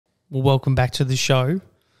Well, welcome back to the show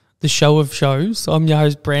of shows. I'm your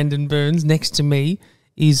host, Brandon Burns. Next to me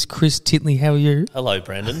is Chris Titley. How are you? Hello,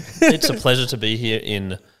 Brandon. It's a pleasure to be here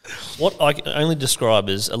in what I can only describe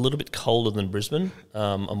as a little bit colder than Brisbane.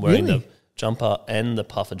 I'm wearing the jumper and the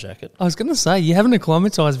puffer jacket. I was going to say, you haven't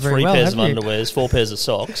acclimatised very well, have you? 3 pairs of underwears, 4 pairs of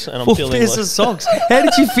socks. And I'm feeling pairs of socks. How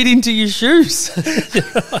did you fit into your shoes?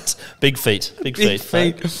 Big feet. Big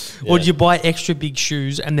feet. Or did you buy extra big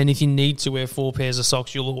shoes and then if you need to wear 4 pairs of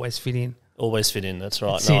socks, you'll always fit in? Always fit in, that's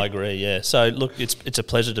right. I agree, yeah. So, look, it's a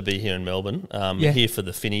pleasure to be here in Melbourne. Here for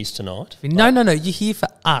the Finnies tonight. No, you're here for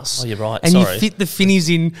us. Oh, you're right, and you fit the Finnies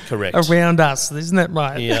in around us, isn't that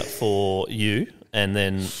right? Here for you, and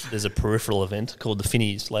then there's a peripheral event called the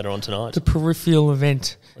Finnies later on tonight. The peripheral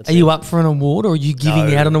event. Are you up for an award or are you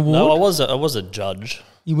giving out an award? No, I was a judge.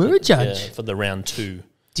 You were a judge? Yeah, for the round 2.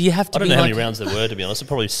 Do you have to I don't know how many rounds there were, to be honest.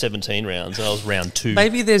 Probably 17 rounds, and I was round 2.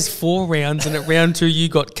 Maybe there's 4 rounds, and at round 2 you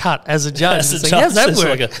got cut as a judge. As a judge, that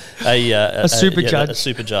work? Like a super judge. A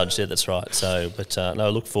super judge, yeah, that's right. So, but no, I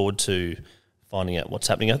look forward to finding out what's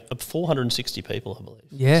happening. 460 people, I believe.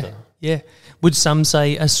 Yeah, yeah. Would some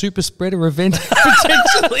say a super spreader event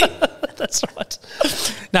potentially? That's right.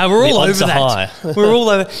 No, we're all over that. High. We're all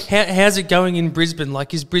over. How's it going in Brisbane?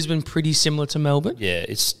 Like, is Brisbane pretty similar to Melbourne? Yeah,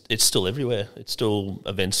 it's still everywhere. It's still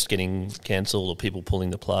events getting cancelled or people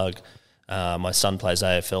pulling the plug. My son plays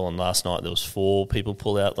AFL, and last night there was 4 people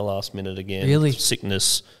pull out the last minute again. Really?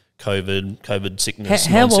 Sickness, COVID sickness.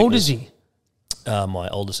 How old is he? My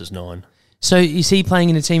oldest is 9. So is he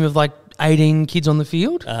playing in a team of like 18 kids on the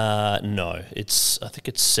field? No, I think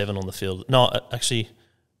it's 7 on the field. No, actually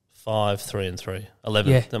 5, 3 and 3.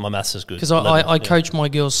 11. Yeah. My maths is good. Because I coach my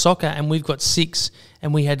girls' soccer and we've got 6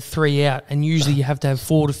 and we had 3 out and usually you have to have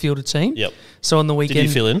 4 to field a team. Yep. So on the weekend... Did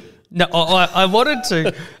you fill in? No, I wanted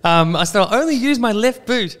to. I said I'll only use my left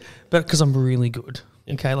boot, but because I'm really good.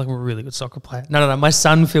 Yep. Okay, like I'm a really good soccer player. No. My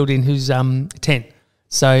son filled in who's 10.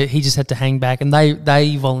 So he just had to hang back and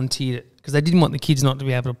they volunteered it because they didn't want the kids not to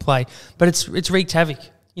be able to play. But it's wreaked havoc.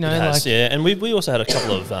 You know, it has, yeah. And we also had a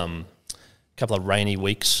couple of rainy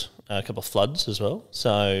weeks, a couple of floods as well.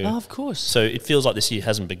 So of course. So it feels like this year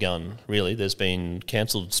hasn't begun, really. There's been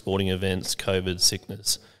cancelled sporting events, COVID,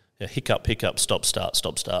 sickness, hiccup, stop, start.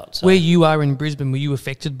 So where you are in Brisbane, were you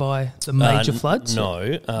affected by the major floods?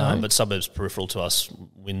 No, but suburbs peripheral to us,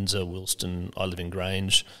 Windsor, Wilston, I live in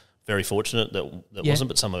Grange. Very fortunate that wasn't,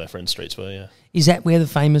 but some of our friends' streets were, yeah. Is that where the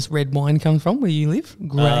famous red wine comes from, where you live?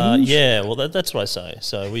 Grange? Yeah, well, that's what I say.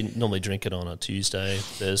 So we normally drink it on a Tuesday,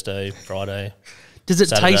 Thursday, Friday. Does it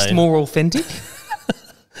Saturday. taste more authentic?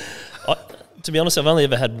 To be honest, I've only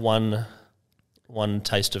ever had one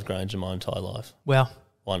taste of Grange in my entire life. Wow.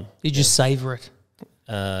 One. Did you savour it?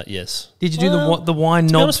 Yes. Did you do the wine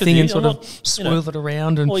knob thing and sort of swirl it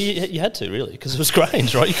around? And well, you had to, really, because it was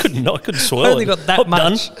Grange, right? I couldn't swirl it. I only got that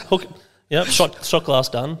much. Done. Hook, shot glass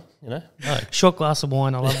done, No. Shot glass of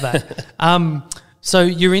wine, I love that. So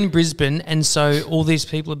you're in Brisbane, and so all these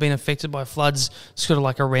people have been affected by floods sort of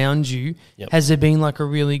like around you. Yep. Has there been like a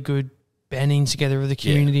really good banding together of the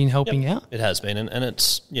community and helping out? It has been, and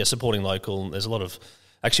it's supporting local. There's a lot of...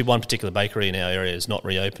 Actually, one particular bakery in our area is not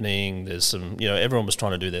reopening. There's some, everyone was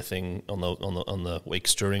trying to do their thing on the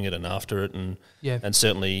weeks during it and after it, and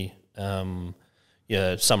certainly, some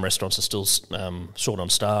restaurants are still short on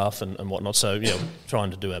staff and whatnot. So,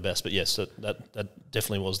 trying to do our best. But yes, that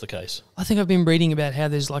definitely was the case. I think I've been reading about how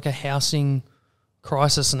there's like a housing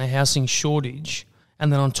crisis and a housing shortage,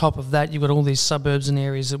 and then on top of that, you've got all these suburbs and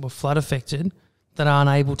areas that were flood affected that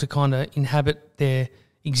aren't able to kind of inhabit their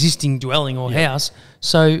existing dwelling or house,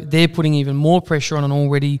 so they're putting even more pressure on an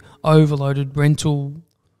already overloaded rental.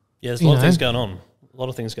 Yeah, there's a lot of things going on.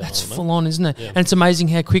 That's full on, isn't it? Yeah. And it's amazing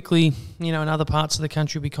how quickly, in other parts of the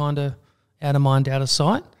country we kind of out of mind, out of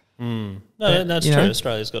sight. No, that's true.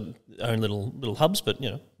 Australia's got own little hubs, but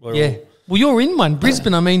we're all... Well, you're in one,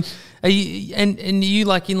 Brisbane. I mean, are you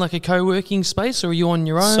like in like a co-working space, or are you on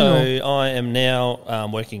your own? So I am now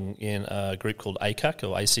working in a group called ACAC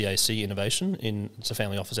or ACAC Innovation. It's a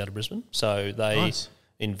family office out of Brisbane. So they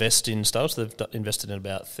invest in startups. They've invested in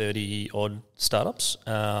about 30 odd startups,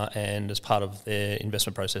 and as part of their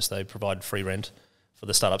investment process, they provide free rent for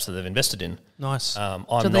the startups that they've invested in. Nice.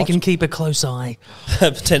 So they can keep a close eye.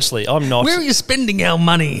 Potentially. I'm not... Where are you spending our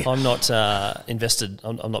money? I'm not invested.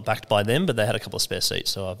 I'm not backed by them, but they had a couple of spare seats,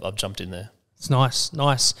 so I've jumped in there. It's nice.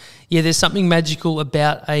 Yeah, there's something magical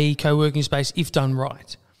about a co-working space if done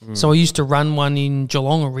right. So I used to run one in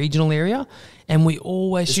Geelong, a regional area, and we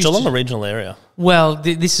always used Geelong a regional area? Well,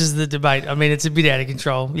 this is the debate. I mean, it's a bit out of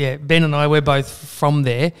control. Yeah, Ben and I, we're both from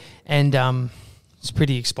there, and it's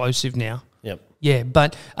pretty explosive now. Yep. Yeah,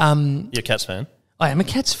 but... You're a Cats fan? I am a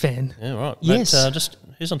Cats fan. Yeah, right. Yes. But, just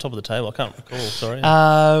who's on top of the table? I can't recall. Sorry.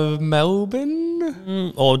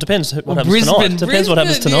 Melbourne? Or depends what happens tonight. Depends what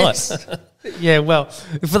happens tonight. Yes. Yeah, well,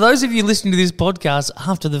 for those of you listening to this podcast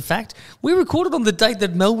after the fact, we recorded on the date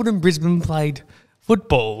that Melbourne and Brisbane played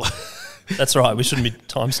football. That's right. We shouldn't be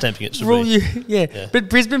time stamping it, should we? Yeah. But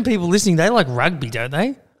Brisbane people listening, they like rugby, don't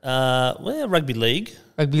they? Well, rugby league,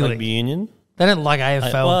 rugby union. They don't like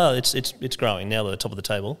AFL. Well, it's growing now. They're top of the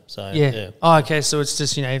table. So yeah. Oh, okay. So it's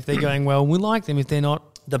just if they're going well, we like them. If they're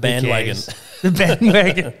not, the bandwagon. The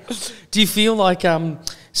bandwagon. Do you feel like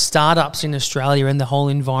startups in Australia and the whole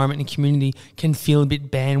environment and community can feel a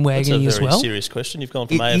bit bandwagon as well? That's a very serious question. You've gone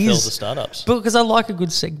from AFL to startups. But because I like a good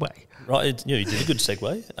segue. Right, you did a good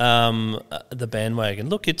segue. The bandwagon.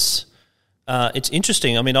 Look, it's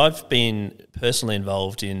interesting. I mean, I've been personally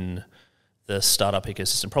involved in the startup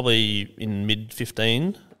ecosystem probably in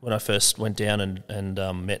mid-15 when I first went down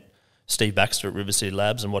and met Steve Baxter at River City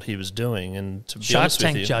Labs and what he was doing. And to be honest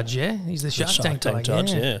with you, Judge, yeah, he's the Shark Tank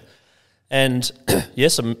judge, yeah. And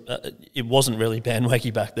yes, it wasn't really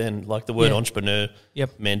bandwaggy back then. Like the word entrepreneur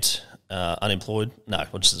meant unemployed. No,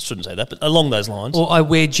 I shouldn't say that, but along those lines. Or I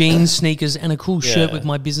wear jeans, sneakers, and a cool shirt with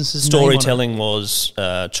my business's storytelling name on it. was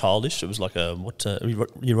childish. It was like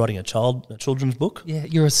you're writing a children's book. Yeah,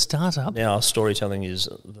 you're a startup. Now storytelling is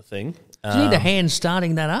the thing. Do you need a hand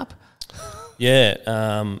starting that up? Yeah,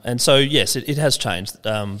 and so yes, it has changed,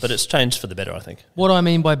 but it's changed for the better, I think. What I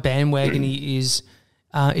mean by bandwagon is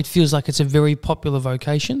it feels like it's a very popular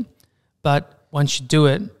vocation, but once you do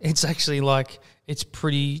it, it's actually it's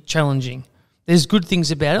pretty challenging. There's good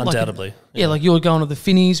things about it. Undoubtedly. Like you're going to the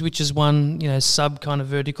Finnies, which is one, sub kind of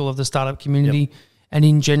vertical of the startup community. Yep. And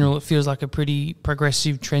in general, it feels like a pretty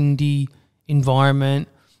progressive, trendy environment.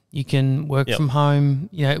 You can work from home.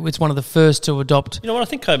 It's one of the first to adopt. You know what? I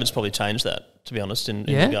think COVID's probably changed that, to be honest, in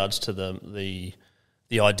regards to the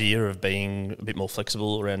idea of being a bit more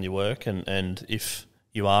flexible around your work. And if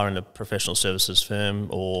you are in a professional services firm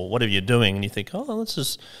or whatever you're doing and you think,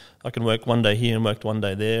 I can work one day here and work one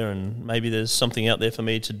day there, and maybe there's something out there for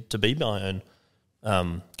me to be my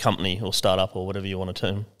own company or startup or whatever you want to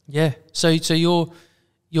term. Yeah. So you're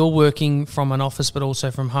working from an office but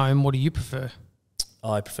also from home. What do you prefer?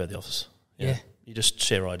 I prefer the office. Yeah. You just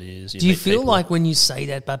share ideas. Do you feel people. Like when you say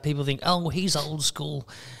that, but people think, oh, well, he's old school,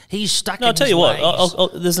 he's stuck in his ways? No, I'll tell you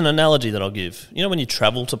what, there's an analogy that I'll give. You know when you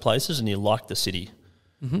travel to places and you like the city,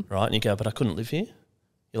 right, and you go, but I couldn't live here?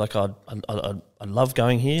 You're like, I love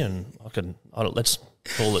going here, and let's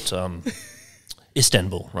call it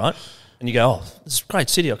Istanbul, right? And you go, oh, this is a great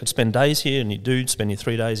city. I could spend days here, and you do spend your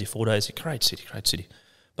 3 days, your 4 days. Great city.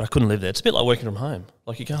 But I couldn't live there. It's a bit like working from home.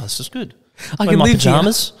 Like you go, oh, this is good. I can live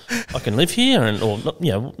pajamas. I can live here, or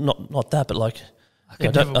not that, but like I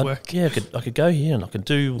could never work. Yeah, I could go here, and I could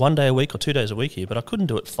do 1 day a week or 2 days a week here, but I couldn't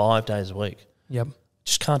do it 5 days a week. Yep,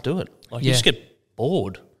 just can't do it. Like you just get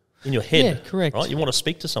bored in your head. Yeah, correct. Right, you want to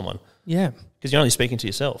speak to someone. Yeah, because you're only speaking to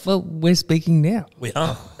yourself. Well, we're speaking now. We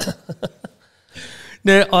are.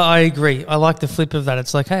 No, I agree. I like the flip of that.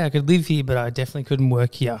 It's like, hey, I could live here, but I definitely couldn't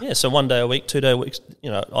work here. Yeah, so 1 day a week, 2 day weeks.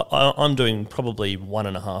 I'm doing probably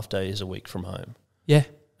 1.5 days a week from home. Yeah.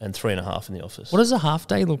 And 3.5 in the office. What does a half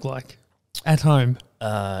day look like at home?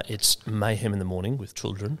 It's mayhem in the morning with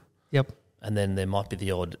children. Yep. And then there might be the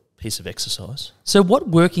odd piece of exercise. So what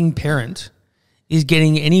working parent is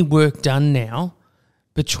getting any work done now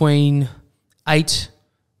between 8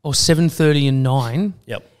 or 7:30 and 9?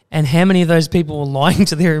 Yep. And how many of those people were lying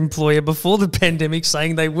to their employer before the pandemic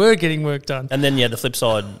saying they were getting work done? And then, the flip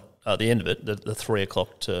side at the end of it, the 3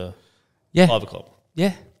 o'clock to 5 o'clock.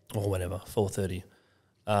 Yeah. Or whatever, 4:30.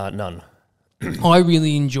 None. I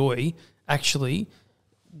really enjoy actually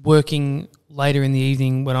working later in the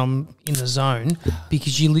evening when I'm in the zone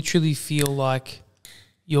because you literally feel like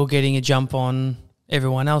you're getting a jump on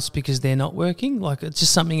everyone else because they're not working. Like it's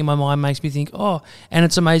just something in my mind makes me think, and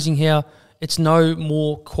it's amazing how it's no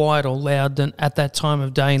more quiet or loud than at that time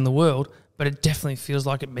of day in the world, but it definitely feels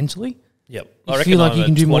like it mentally. Yep. I reckon like you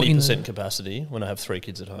can do 20% capacity when I have 3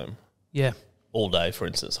 kids at home. Yeah. All day, for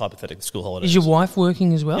instance, hypothetically, school holidays. Is your wife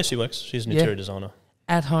working as well? Yeah, she works. She's an interior designer.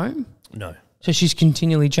 At home? No. So she's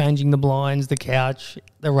continually changing the blinds, the couch,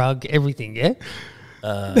 the rug, everything, yeah?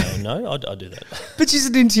 No, I do that. But she's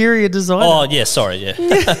an interior designer. Oh, yeah, sorry, yeah.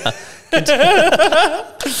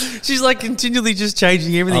 She's like continually just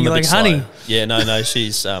changing everything. You're like, honey. Yeah, no,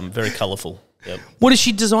 she's very colourful. Yep. What does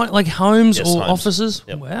she design? Like homes or homes. offices?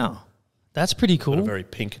 Yep. Wow. That's pretty cool. Got a very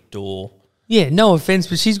pink door. Yeah, no offence,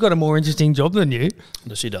 but she's got a more interesting job than you.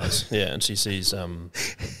 She does, yeah, and she sees a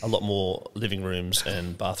lot more living rooms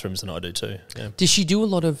and bathrooms than I do too. Yeah. Does she do a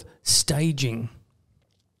lot of staging?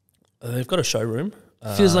 They've got a showroom.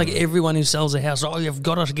 Feels like everyone who sells a house, you've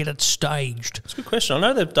got to get it staged. It's a good question. I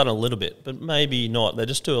know they've done a little bit, but maybe not. They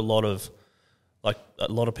just do a lot of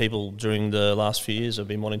people during the last few years have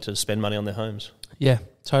been wanting to spend money on their homes. Yeah,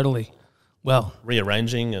 totally. Well,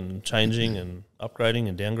 rearranging and changing and upgrading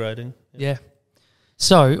and downgrading. Yeah.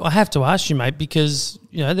 So I have to ask you, mate, because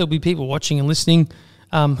there'll be people watching and listening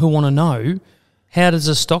who want to know, how does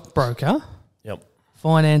a stockbroker,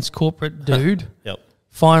 finance corporate dude,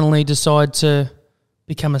 finally decide to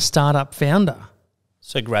become a startup founder?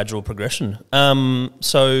 So gradual progression.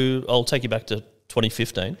 So I'll take you back to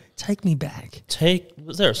 2015. Take me back.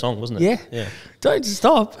 Was there a song, wasn't it? Yeah. Don't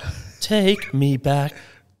stop. Take me back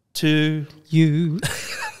to you.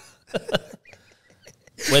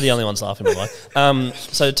 We're the only ones laughing, by the way.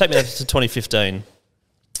 So take me back to 2015,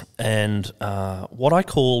 and what I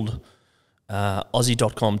called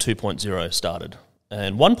Aussie.com 2.0 started.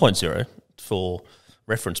 And 1.0, for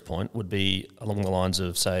reference point, would be along the lines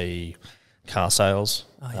of, say, car sales,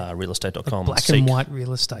 realestate.com. Black and white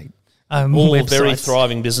real estate. All websites. Very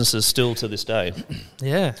thriving businesses still to this day.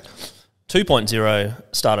 Yeah. 2.0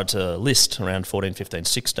 started to list around 14, 15,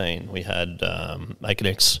 16. We had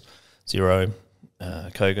MakeNX, Xero,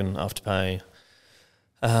 Kogan, Afterpay.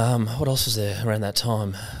 What else was there around that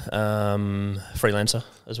time? Freelancer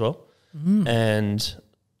as well. Mm. And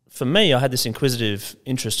for me, I had this inquisitive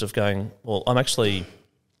interest of going, well, I'm actually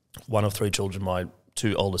one of 3 children. My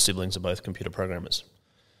 2 older siblings are both computer programmers.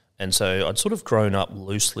 And so I'd sort of grown up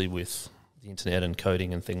loosely with the internet and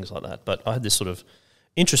coding and things like that. But I had this sort of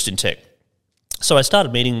interest in tech. So I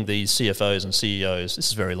started meeting these CFOs and CEOs. This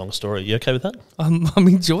is a very long story. You okay with that? I'm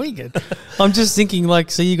enjoying it. I'm just thinking,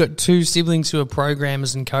 so you got 2 siblings who are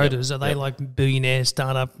programmers and coders. Are they like billionaire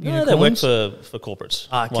startup unicorns? They work for corporates.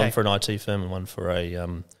 Okay. One for an IT firm and one for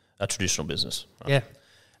a traditional business. Right? Yeah.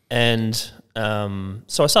 And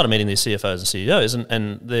so I started meeting these CFOs and CEOs,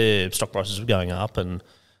 and their stock prices were going up and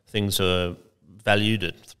things were valued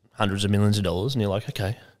at hundreds of millions of dollars. And you're like,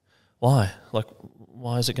 okay, why?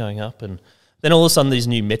 Why is it going up? And then all of a sudden these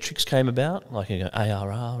new metrics came about, like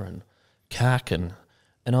ARR and CAC, and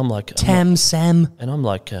I'm like... TAM-SAM. And I'm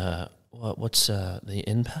like, what's the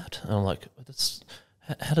NPAT? And I'm like,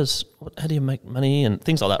 how do you make money and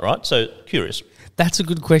things like that, right? So curious. That's a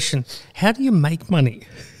good question. How do you make money?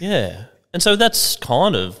 Yeah. And so that's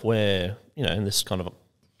kind of where, and this is kind of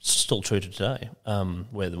still true to today,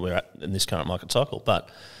 where we're at in this current market cycle. But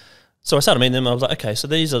so I started meeting them. I was like, okay, so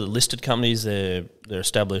these are the listed companies. They're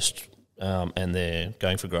established, and they're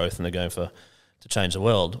going for growth, and they're going to change the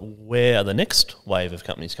world. Where are the next wave of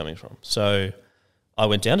companies coming from? So I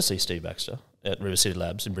went down to see Steve Baxter at River City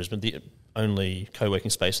Labs in Brisbane, the only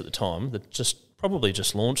co-working space at the time that probably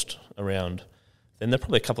just launched around then. They're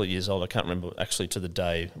probably a couple of years old. I can't remember actually to the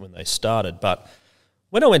day when they started. But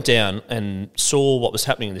when I went down and saw what was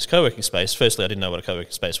happening in this co-working space, firstly, I didn't know what a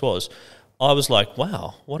co-working space was. I was like,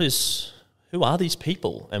 wow, who are these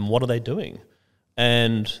people and what are they doing?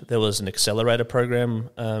 And there was an accelerator program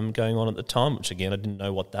going on at the time, which again, I didn't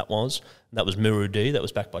know what that was. That was Muru-D, that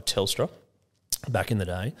was backed by Telstra back in the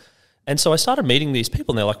day. And so I started meeting these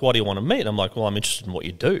people, and they're like, why do you want to meet? I'm like, well, I'm interested in what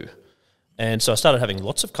you do. And so I started having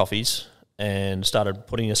lots of coffees and started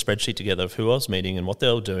putting a spreadsheet together of who I was meeting and what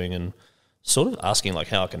they were doing, and sort of asking like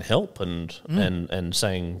how I can help and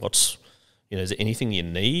saying is there anything you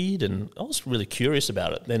need? And I was really curious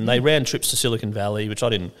about it. Then they ran trips to Silicon Valley, which I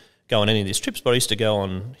didn't go on any of these trips, but I used to go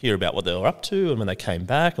on, hear about what they were up to and when they came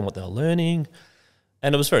back and what they were learning.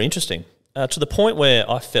 And it was very interesting to the point where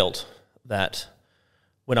I felt that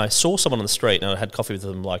when I saw someone on the street, and I had coffee with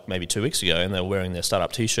them like maybe 2 weeks ago, and they were wearing their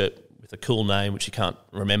startup T-shirt with a cool name, which you can't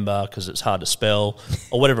remember because it's hard to spell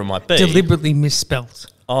or whatever it might be. Deliberately misspelt.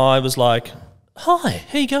 I was like, hi,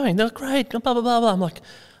 how you going? They're great, blah, blah, blah, blah. I'm like,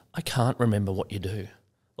 I can't remember what you do.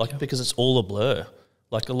 Because it's all a blur.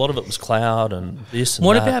 Like a lot of it was cloud and this and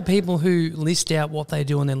What that. about people who list out what they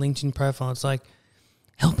do on their LinkedIn profile? It's like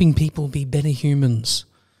helping people be better humans.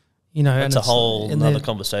 That's a whole another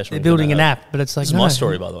conversation. They're building an app, but it's like... This is my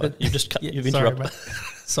story, by the way. You've interrupted.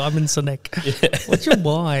 Simon Sinek. Yeah. What's your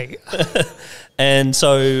why? And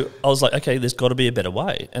so I was like, okay, there's got to be a better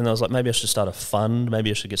way. And I was like, maybe I should start a fund.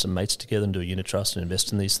 Maybe I should get some mates together and do a unit trust and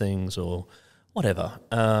invest in these things or whatever.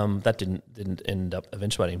 That didn't end up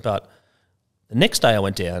eventuating. But the next day I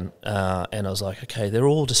went down and I was like, okay, they're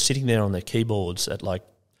all just sitting there on their keyboards at like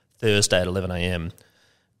Thursday at 11 a.m.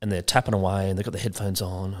 and they're tapping away and they've got the headphones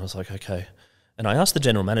on. I was like, okay. And I asked the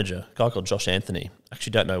general manager, a guy called Josh Anthony. I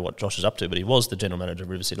actually don't know what Josh is up to, but he was the general manager of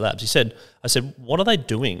River City Labs. I said, what are they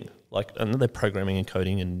doing? Like, I know they're programming and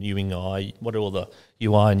coding and UI, what are all the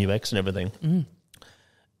UI and UX and everything? Mm.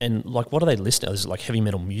 and like, what are they listening to? Is it like heavy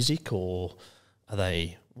metal music, or are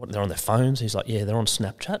they, they're on their phones? He's like, yeah, they're on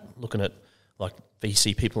Snapchat looking at like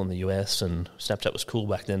VC people in the US, and Snapchat was cool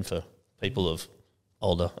back then for people of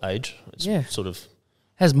older age. It's sort of...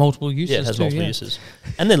 Has multiple uses. Yeah, it has multiple uses.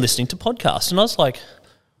 And they're listening to podcasts. And I was like,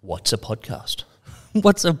 what's a podcast?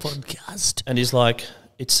 What's a podcast? And he's like,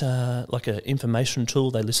 it's like an information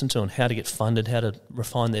tool they listen to on how to get funded, how to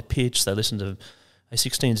refine their pitch. They listen to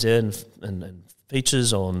A16Z and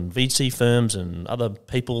features on VC firms and other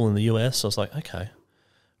people in the US. I was like, okay,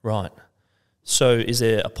 right. So is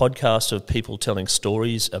there a podcast of people telling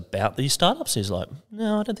stories about these startups? He's like,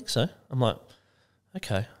 no, I don't think so. I'm like,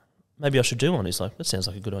 okay, maybe I should do one. He's like, that sounds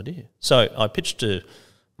like a good idea. So I pitched to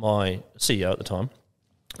my CEO at the time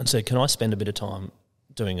and said, can I spend a bit of time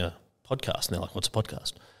doing a podcast? And they're like, what's a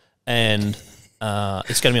podcast? And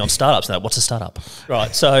it's going to be on startups. Now, what's a startup?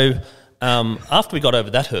 Right. So after we got over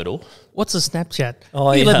that hurdle... What's a Snapchat?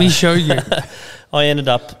 Let me show you. I ended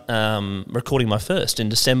up recording my first in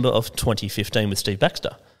December of 2015 with Steve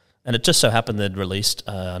Baxter. And it just so happened they'd released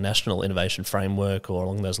a national innovation framework or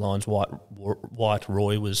along those lines. White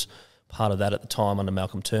Roy was part of that at the time under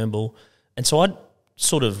Malcolm Turnbull. And so I'd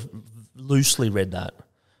sort of loosely read that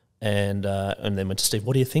and then went to Steve,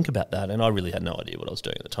 what do you think about that? And I really had no idea what I was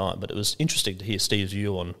doing at the time. But it was interesting to hear Steve's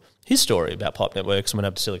view on his story about Pipe Networks and went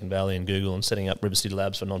up to Silicon Valley and Google and setting up River City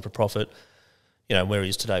Labs for non-for-profit, where he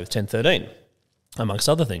is today with 1013, amongst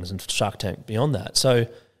other things, and Shark Tank beyond that. So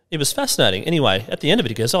it was fascinating. Anyway, at the end of it,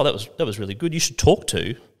 he goes, that was really good. You should talk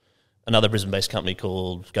to another Brisbane-based company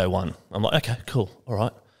called Go One. I'm like, okay, cool, all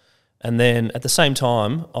right. And then at the same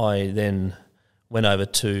time, I then went over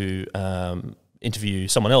to interview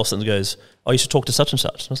someone else, and he goes, you should talk to such and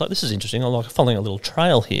such. And I was like, this is interesting. I'm like following a little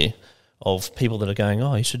trail here of people that are going,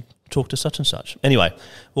 you should talk to such and such. Anyway,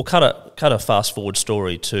 we'll cut a fast forward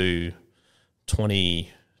story to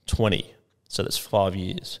 2020. So that's 5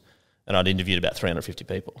 years. And I'd interviewed about 350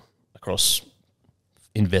 people across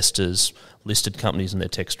investors, listed companies and their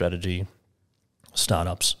tech strategy,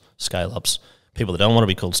 startups, scale-ups, people that don't want to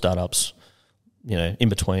be called startups, in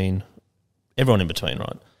between, everyone in between,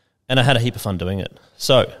 right? And I had a heap of fun doing it.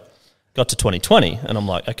 So got to 2020 and I'm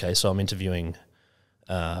like, okay, so I'm interviewing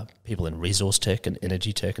people in resource tech and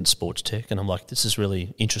energy tech and sports tech. And I'm like, this is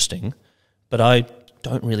really interesting, but I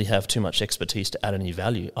don't really have too much expertise to add any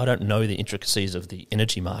value. I don't know the intricacies of the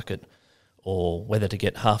energy market or whether to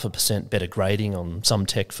get 0.5% better grading on some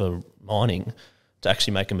tech for mining to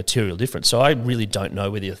actually make a material difference. So I really don't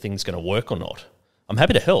know whether your thing's going to work or not. I'm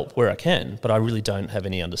happy to help where I can, but I really don't have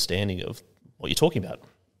any understanding of what you're talking about.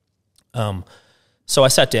 So I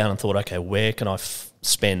sat down and thought, okay, where can I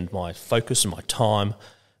spend my focus and my time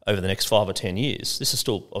over the next 5 or 10 years? This is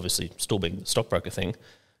still being the stockbroker thing,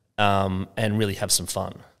 and really have some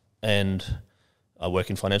fun. And I worked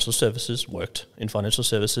in financial services,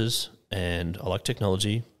 and I like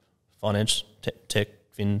technology, finance, tech,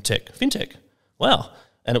 fintech. Wow.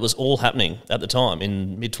 And it was all happening at the time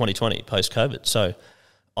in mid-2020, post-COVID. So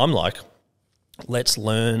I'm like, let's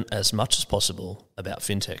learn as much as possible about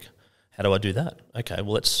fintech. How do I do that? Okay,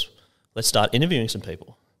 well, let's start interviewing some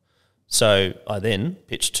people. So I then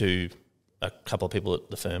pitched to a couple of people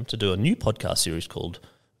at the firm to do a new podcast series called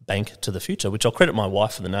Bank to the Future, which I'll credit my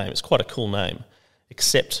wife for the name. It's quite a cool name,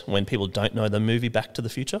 except when people don't know the movie Back to the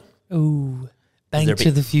Future. Ooh, Bank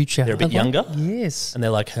to the Future. They're a bit younger. Yes. And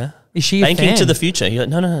they're like, huh? Is she Banking a fan? to the Future. You're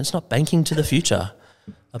like, no, it's not Banking to the Future.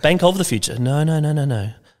 A bank of the future.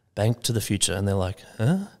 No. Bank to the Future. And they're like,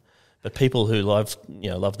 huh? But people who love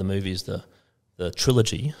the movies, the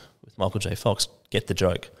trilogy with Michael J. Fox, get the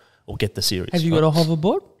joke or get the series. Have you got a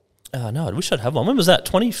hoverboard? No, I wish I'd have one. When was that?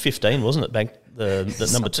 2015, wasn't it? Bank the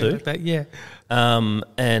number 2. Like that, yeah.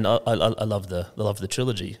 And I love the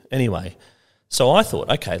trilogy. Anyway, so I thought,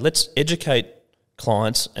 okay, let's educate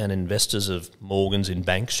clients and investors of Morgans in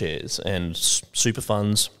bank shares and super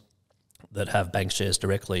funds that have bank shares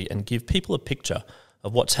directly, and give people a picture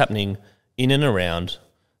of what's happening in and around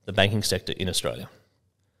the banking sector in Australia.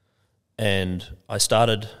 And I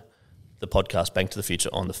started the podcast Bank to the Future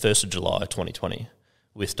on the 1st of July 2020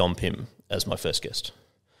 with Dom Pym as my first guest,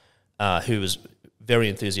 who was very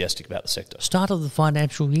enthusiastic about the sector. Start of the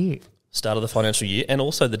financial year. And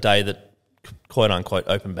also the day that quote-unquote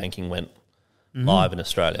open banking went live in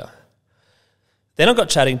Australia. Then I got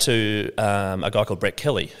chatting to a guy called Brett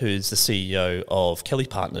Kelly, who's the CEO of Kelly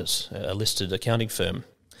Partners, a listed accounting firm.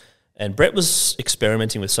 And Brett was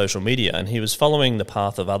experimenting with social media, and he was following the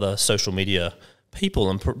path of other social media people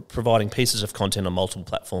and providing pieces of content on multiple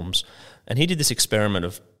platforms. And he did this experiment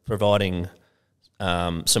of providing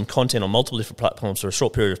some content on multiple different platforms for a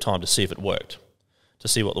short period of time to see if it worked, to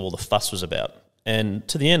see what all the fuss was about. And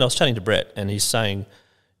to the end, I was chatting to Brett, and he's saying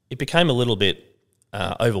it became a little bit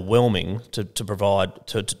overwhelming to provide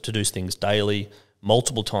to do things daily,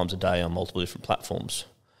 multiple times a day on multiple different platforms.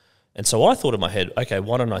 And so I thought in my head, okay,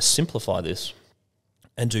 why don't I simplify this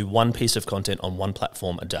and do one piece of content on one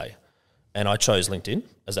platform a day? And I chose LinkedIn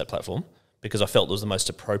as that platform because I felt it was the most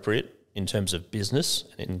appropriate in terms of business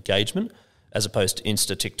and engagement, as opposed to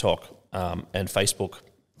Insta, TikTok, and Facebook.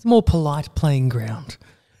 It's a more polite playing ground.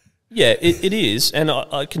 Yeah, it is. And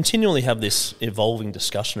I continually have this evolving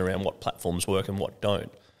discussion around what platforms work and what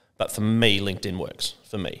don't. But for me, LinkedIn works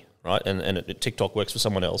for me, right? And TikTok works for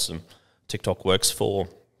someone else, and TikTok works for...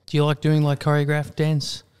 Do you like doing like choreographed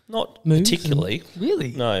dance? Not particularly.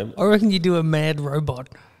 Really? No. I reckon you do a mad robot.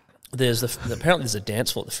 Apparently there's a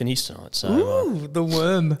dance floor at the Finnies tonight. So ooh, the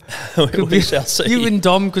worm. we shall see. You and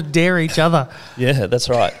Dom could dare each other. Yeah, that's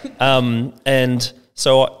right. And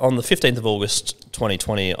so on the 15th of August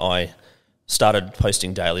 2020, I started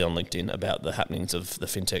posting daily on LinkedIn about the happenings of the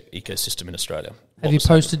fintech ecosystem in Australia. Have you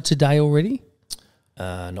posted today already?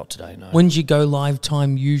 Not today, no. When's your go live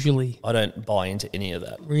time usually? I don't buy into any of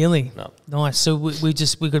that. Really? No. Nice. So we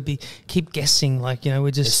could keep guessing, like, you know,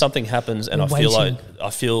 if something happens and I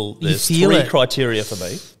feel there's feel three it. criteria for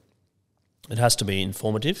me. It has to be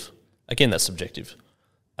informative. Again, that's subjective.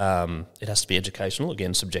 It has to be educational.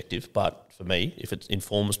 Again, subjective. But for me, if it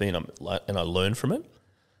informs me and I learn from it,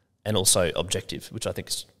 and also objective, which I think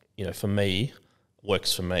is, you know, for me,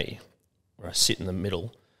 works for me, where I sit in the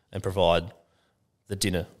middle and provide the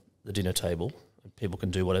dinner table, and people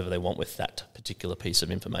can do whatever they want with that particular piece of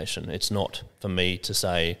information. It's not for me to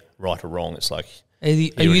say right or wrong. It's like, are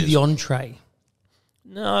you the entree?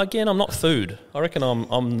 No, again, I'm not food. I reckon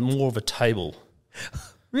I'm more of a table.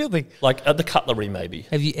 Really? Like the cutlery, maybe.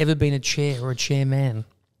 Have you ever been a chair or a chairman?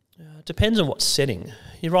 Depends on what setting.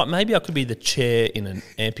 You're right. Maybe I could be the chair in an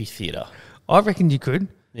amphitheatre. I reckon you could.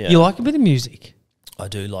 Yeah. You like a bit of music? I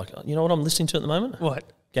do like. You know what I'm listening to at the moment? What?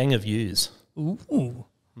 Gang of Youths. Ooh.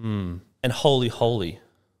 And Holy Holy.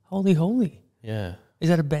 Holy Holy. Yeah. Is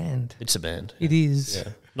that a band? It's a band. It is.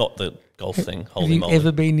 Yeah. Not the golf thing. Holy Have you moly.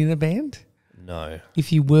 ever been in a band? No.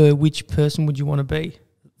 If you were, which person would you want to be?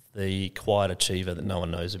 The quiet achiever that no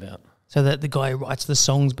one knows about. So that the guy who writes the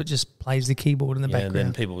songs but just plays the keyboard in the background. And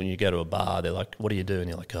then people, when you go to a bar, they're like, "What do you do?" And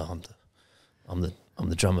you're like, "Oh, I'm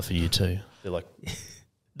the drummer for U2." They're like,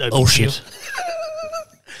 "Oh shit."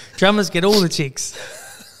 Drummers get all the chicks.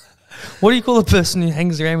 What do you call a person who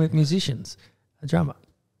hangs around with musicians? A drummer.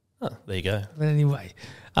 Oh, there you go. But anyway.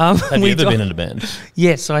 Have you ever been in a band?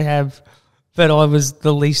 Yes, I have. But I was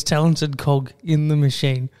the least talented cog in the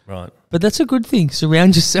machine. Right. But that's a good thing.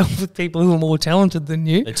 Surround yourself with people who are more talented than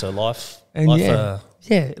you. It's a life leverage.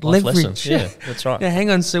 lesson. Yeah, that's right. Now, hang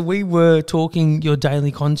on. So we were talking your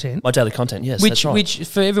daily content. My daily content, yes, Which, that's right. Which,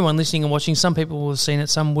 for everyone listening and watching, some people will have seen it,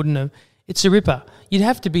 some wouldn't have. It's a ripper. You'd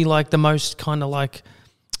have to be like the most kind of like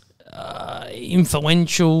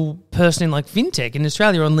influential person in like fintech in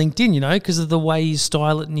Australia on LinkedIn, you know, because of the way you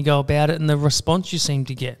style it and you go about it and the response you seem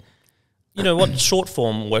to get. You know what? Short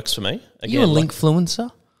form works for me. Again, Are you a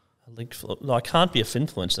linkfluencer? No, I can't be a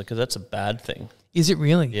finfluencer because that's a bad thing. Is it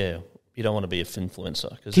really? Yeah, you don't want to be a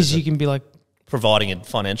finfluencer because you can be like providing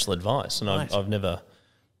financial advice, and right. I've never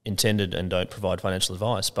intended and don't provide financial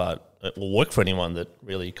advice, but it will work for anyone that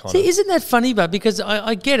really kind See, of. isn't that funny? But because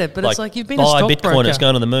I get it, but it's like you've been a buy stockbroker. Bitcoin, it's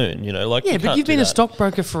going to the moon. You know, like yeah, but you've been a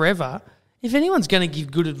stockbroker forever. If anyone's going to give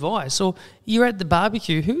good advice, or you're at the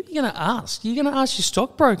barbecue, who are you going to ask? You're going to ask your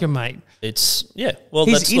stockbroker, mate. Well,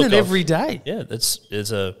 he's in it every day. Yeah, it's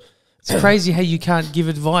crazy how you can't give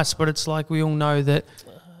advice, but it's like we all know that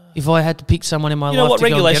if I had to pick someone in my life, to go and get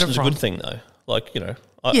it regulation's from, a good thing though. Like, you know,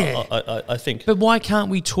 I think. But why can't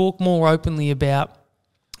we talk more openly about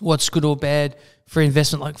what's good or bad for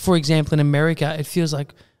investment? Like, for example, in America, it feels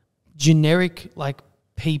like generic like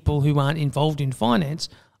people who aren't involved in finance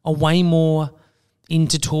are way more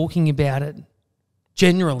into talking about it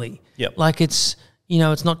generally. Yep. Like it's, you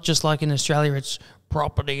know, it's not just like in Australia, it's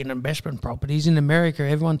property and investment properties. In America,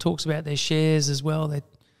 everyone talks about their shares as well.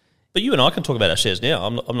 But you and I can talk about our shares now.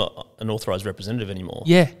 I'm not an authorised representative anymore.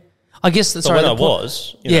 Yeah. I guess that's when I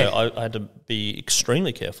was, you know, I had to be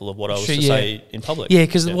extremely careful of what I was to say in public. Yeah,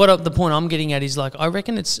 because the point I'm getting at is like I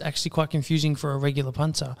reckon it's actually quite confusing for a regular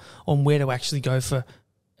punter on where to actually go for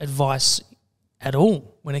advice at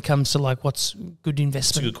all when it comes to like what's good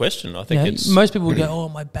investment. It's a good question. I think it's most people would go, "Oh,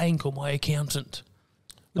 my bank or my accountant."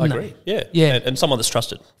 I agree. Yeah, yeah, and someone that's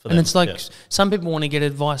trusted. For them. And it's like some people want to get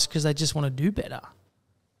advice because they just want to do better.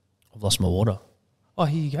 I've lost my water. Oh,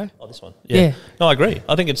 here you go. Oh, this one. Yeah. No, I agree.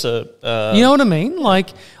 I think it's a... you know what I mean? Like,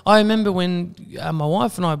 I remember when my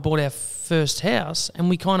wife and I bought our first house and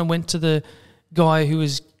we kind of went to the guy who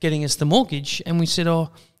was getting us the mortgage, and we said,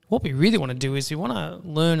 what we really want to do is we want to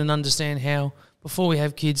learn and understand how, before we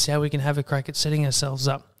have kids, how we can have a crack at setting ourselves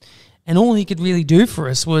up. And all he could really do for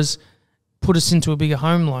us was put us into a bigger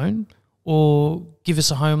home loan or give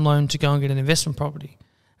us a home loan to go and get an investment property.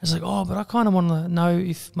 I was like, but I kind of want to know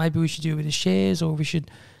if maybe we should do a bit of shares or we should...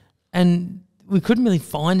 And we couldn't really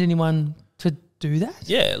find anyone to do that.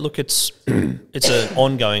 Yeah, look, it's an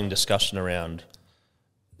ongoing discussion around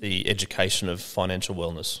the education of financial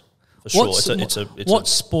wellness, for sure. What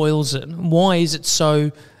spoils it? Why is it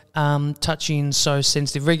so touchy and so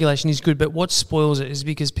sensitive? Regulation is good, but what spoils it is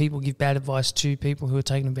because people give bad advice to people who are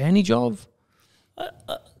taken advantage of?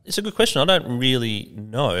 It's a good question. I don't really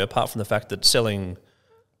know, apart from the fact that selling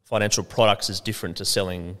financial products is different to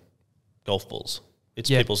selling golf balls. It's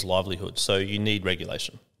people's livelihood, so you need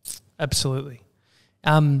regulation. Absolutely.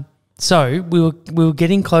 So we were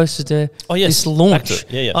getting closer to this launch.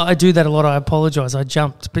 I do that a lot. I apologise. I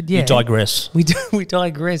jumped, but You digress. We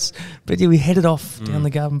digress, but we headed off down the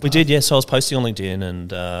garden path. We did, yes. So I was posting on LinkedIn,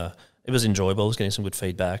 and it was enjoyable. I was getting some good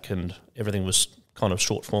feedback, and everything was kind of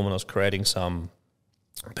short form, and I was creating some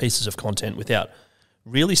pieces of content without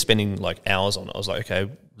really spending like hours on it. I was like, okay,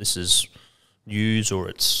 this is news, or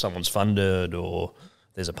it's someone's funded, or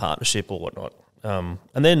there's a partnership or whatnot. And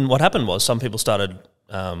then what happened was some people started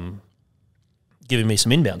giving me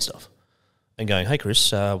some inbound stuff and going, hey,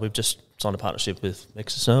 Chris, we've just signed a partnership with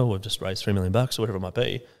Exeter, we've just raised $3 million or whatever it might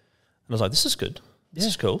be. And I was like, this is good. This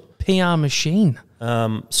is cool. PR machine.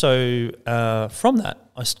 So from that,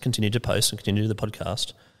 I continued to post and continued to do the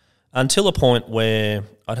podcast until a point where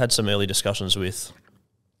I'd had some early discussions with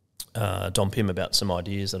Dom Pym about some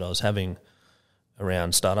ideas that I was having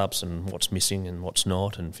around startups and what's missing and what's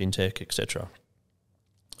not, and fintech, etc.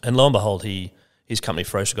 And lo and behold, his company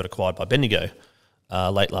Frosh got acquired by Bendigo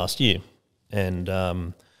late last year. And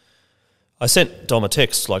I sent Dom a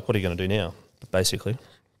text like, what are you going to do now, basically?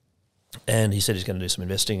 And he said he's going to do some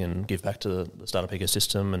investing and give back to the startup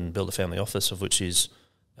ecosystem and build a family office, of which he's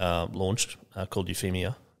launched, called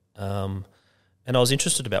Euphemia. And I was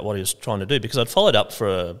interested about what he was trying to do, because I'd followed up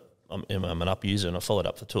I'm an Up user, and I followed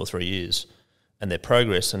up for 2 or 3 years, and their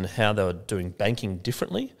progress and how they were doing banking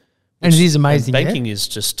differently. And it is amazing. Banking is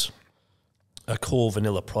just a core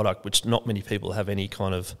vanilla product which not many people have any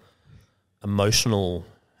kind of emotional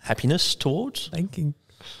happiness towards. Banking.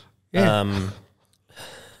 Yeah.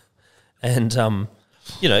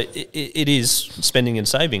 It is spending and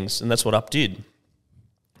savings, and that's what Up did.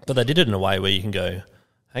 But they did it in a way where you can go,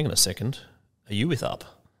 hang on a second, are you with Up?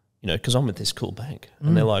 Because I'm with this cool bank.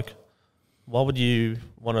 And they're like, why would you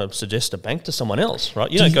want to suggest a bank to someone else,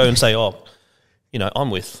 right? You don't go and say, I'm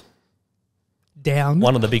with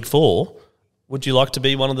one of the big four. Would you like to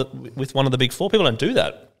be with one of the big four? People don't do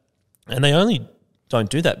that. And they only don't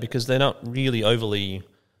do that because they're not really overly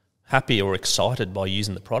happy or excited by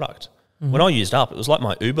using the product. Mm-hmm. When I used Up, it was like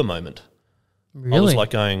my Uber moment. Really? I was like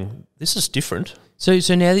going, this is different. So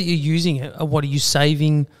now that you're using it, what are you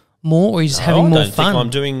saving more, or are you just having more fun?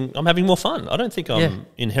 I'm having more fun. I don't think I'm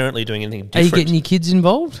inherently doing anything different. Are you getting your kids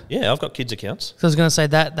involved? Yeah, I've got kids' accounts. So I was going to say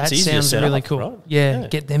that sounds really cool. Right? Yeah,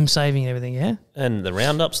 get them saving and everything, yeah? And the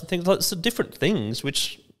roundups and things like it's the different things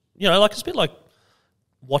which, it's a bit like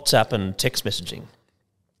WhatsApp and text messaging.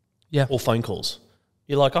 Yeah. Or phone calls.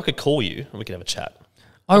 You're like, I could call you and we could have a chat.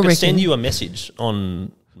 I could send you a message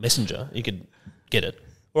on Messenger. You could get it.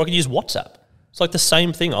 Or I could use WhatsApp. It's like the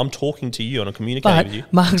same thing. I'm talking to you and I'm communicating with you.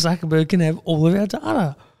 Mark Zuckerberg can have all of our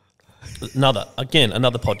data.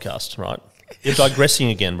 Another podcast, right? You're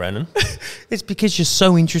digressing again, Brandon. It's because you're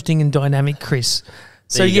so interesting and dynamic, Chris.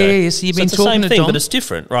 So so you've been talking to Dom. It's the same thing, but it's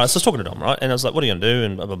different, right? So I was talking to Dom, right? And I was like, what are you going to do?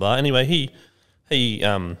 And blah, blah, blah. Anyway, he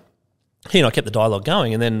and I kept the dialogue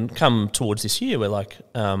going, and then come towards this year, we're like,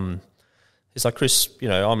 he's like, Chris,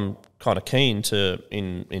 I'm kind of keen to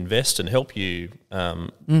invest and help you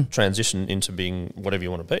transition into being whatever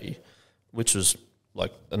you want to be, which was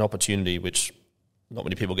like an opportunity which not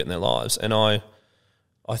many people get in their lives. And I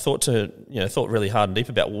thought really hard and deep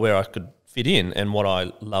about where I could fit in and what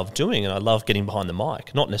I love doing, and I love getting behind the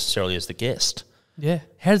mic, not necessarily as the guest. Yeah.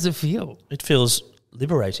 How does it feel? It feels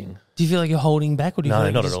liberating. Do you feel like you're holding back, or do you feel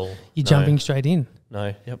like not at all. You're jumping straight in?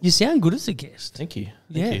 No. Yep. You sound good as a guest. Thank you.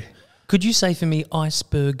 Thank you. Could you say for me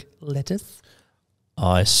iceberg lettuce?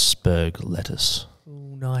 Iceberg lettuce.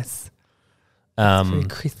 Oh, nice. Very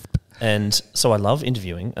crisp. And so I love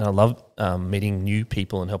interviewing, and I love meeting new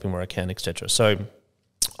people and helping where I can, etc. So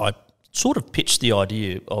I sort of pitched the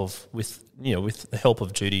idea of with the help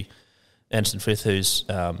of Judy Anderson-Frith, who's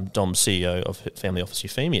Dom's CEO of Family Office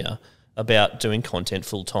Euphemia, about doing content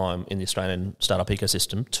full-time in the Australian startup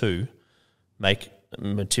ecosystem to make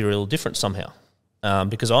material difference somehow.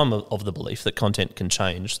 because I'm of the belief that content can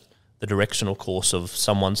change the directional course of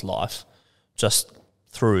someone's life just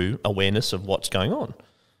through awareness of what's going on.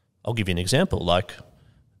 I'll give you an example. Like,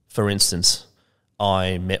 for instance,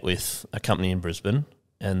 I met with a company in Brisbane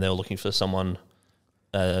and they were looking for someone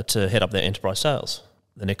to head up their enterprise sales.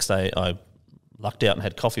 The next day I lucked out and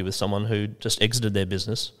had coffee with someone who just exited their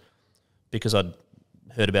business because I'd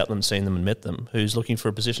heard about them, seen them and met them, who's looking for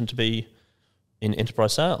a position to be in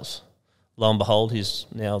enterprise sales. Lo and behold, he's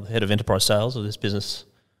now the head of enterprise sales of this business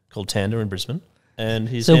called Tanda in Brisbane, and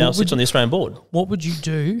he's now sits on the Australian board. What would you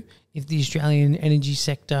do if the Australian energy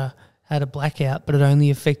sector had a blackout but it only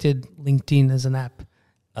affected LinkedIn as an app?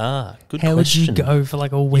 Good How question. would you go for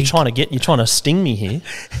like a week? You're trying to sting me here.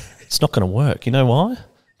 It's not going to work. You know why?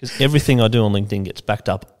 Because everything I do on LinkedIn gets backed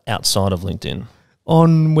up outside of LinkedIn.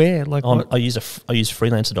 On where? Like I use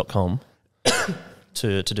freelancer.com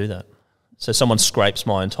to do that. So someone scrapes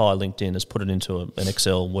my entire LinkedIn, has put it into an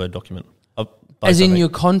Excel Word document. As in your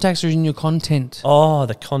contacts or in your content? Oh,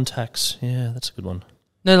 the contacts. Yeah, that's a good one.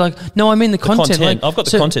 No, I mean the content. Like, I've got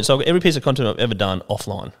the content. So I've got every piece of content I've ever done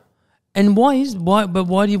offline. And why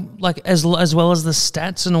do you, like, as well as the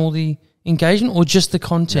stats and all the engagement, or just the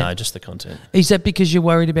content? No, just the content. Is that because you're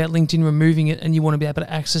worried about LinkedIn removing it and you want to be able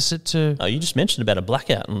to access it to... Oh, you just mentioned about a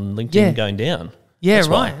blackout and LinkedIn going down. Yeah, that's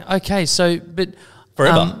right. Why. Okay, so, but...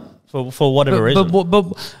 Forever. For whatever reason.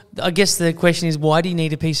 But I guess the question is, why do you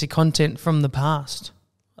need a piece of content from the past?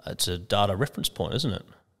 It's a data reference point, isn't it?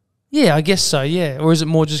 Yeah, I guess so, yeah. Or is it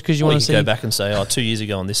more just because you want to see... go back and say, 2 years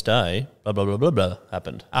ago on this day, blah, blah, blah, blah, blah,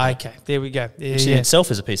 happened. Okay, there we go. Yeah, Which in itself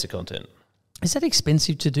is a piece of content. Is that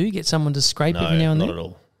expensive to do? Get someone to scrape every now and then? No, not at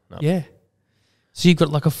all. No. Yeah. So you've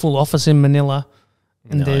got like a full office in Manila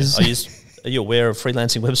and there's... Are you aware of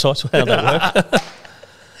freelancing websites, how that work?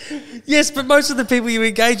 Yes, but most of the people you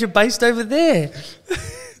engage are based over there.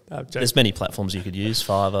 There's many platforms you could use,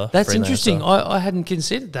 Fiverr, That's Freelancer. Interesting. I hadn't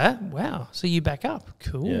considered that. Wow. So you back up.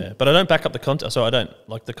 Cool. Yeah, but I don't back up the content. So I don't,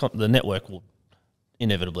 like, the network will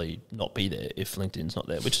inevitably not be there if LinkedIn's not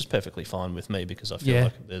there, which is perfectly fine with me because I feel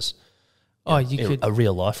like there's a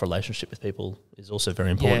real life relationship with people is also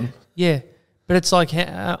very important. Yeah. But it's like,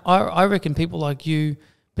 I reckon people like you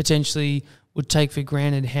potentially would take for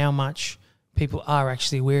granted how much people are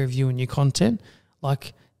actually aware of you and your content.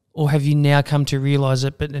 Like, or have you now come to realise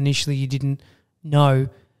it, but initially you didn't know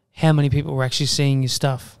how many people were actually seeing your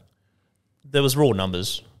stuff? There was raw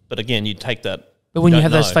numbers, but again, you take that. But when you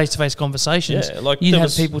have those face-to-face conversations, you'd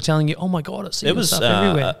have people telling you, "Oh my God, I see your stuff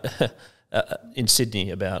everywhere." In Sydney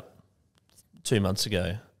about 2 months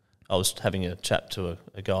ago, I was having a chat to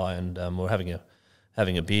a guy, and we were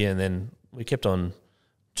having a beer, and then we kept on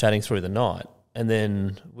chatting through the night, and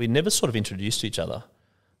then we never sort of introduced each other.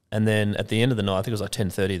 And then at the end of the night, I think it was like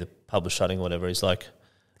 10:30, the pub was shutting or whatever. He's like,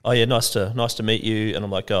 "Oh yeah, nice to meet you." And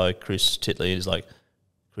I'm like, "Oh, Chris Titley." He's like,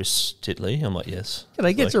 "Chris Titley?" I'm like, "Yes." Can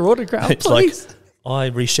I get your autograph, it's please? Like, I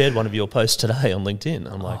reshared one of your posts today on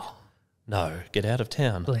LinkedIn. I'm like, "No, get out of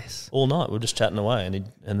town." Bless. All night we were just chatting away,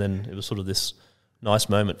 and then it was sort of this nice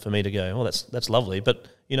moment for me to go, "Oh, that's lovely." But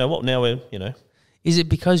you know what? Now we're Is it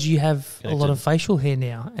because you have a lot of facial hair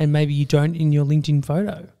now, and maybe you don't in your LinkedIn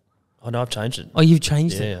photo? Oh no, I've changed it. Oh, you've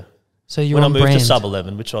changed it. Yeah. So you're when on I moved brand. to sub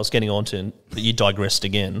 11, which I was getting onto, but you digressed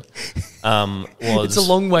again. It's a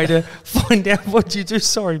long way to find out what you do.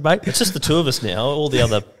 Sorry, mate. It's just the two of us now. All the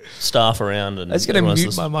other staff around, and I was going to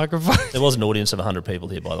mute my microphone. There was an audience of 100 people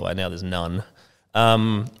here, by the way. Now there's none.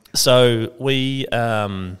 So we,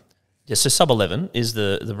 so sub 11 is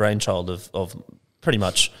the brainchild of pretty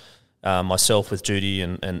much myself with Judy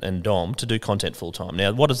and Dom to do content full time.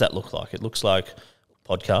 Now, what does that look like? It looks like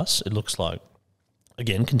podcasts. It looks like,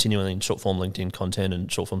 again, continuing in short-form LinkedIn content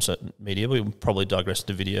and short-form media. We will probably digress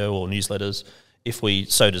into video or newsletters if we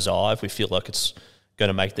so desire, if we feel like it's going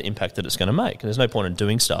to make the impact that it's going to make. And there's no point in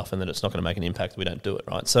doing stuff and then it's not going to make an impact if we don't do it,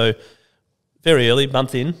 right? So very early,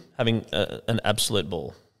 month in, having an absolute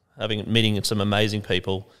ball, meeting some amazing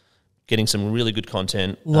people, getting some really good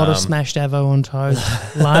content. A lot of smashed avo on toast,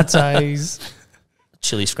 lattes.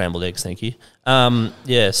 Chili scrambled eggs, thank you.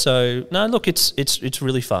 So no, look, it's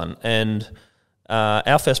really fun, and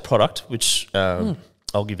our first product, which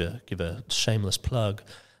I'll give a shameless plug,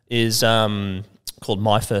 is called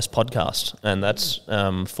My First Podcast, and that's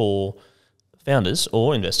for founders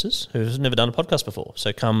or investors who've never done a podcast before.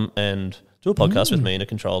 So come and do a podcast with me in a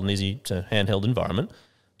controlled and easy to handheld environment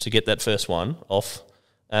to get that first one off,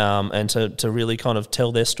 and to really kind of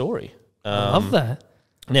tell their story. I love that.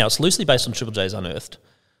 Now, it's loosely based on Triple J's Unearthed,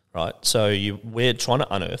 right? So we're trying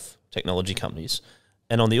to unearth technology companies.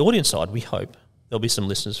 And on the audience side, we hope there'll be some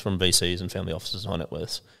listeners from VCs and family offices and high net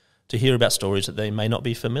worths to hear about stories that they may not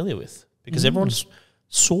be familiar with. because everyone's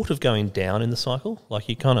sort of going down in the cycle. Like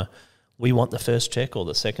we want the first check or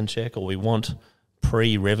the second check, or we want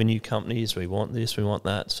pre-revenue companies, we want this, we want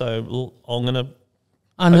that. So I'm going to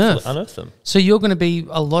unearth them. So you're going to be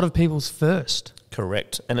a lot of people's first.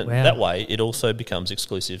 Correct. And that way it also becomes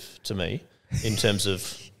exclusive to me in terms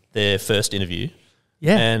of their first interview.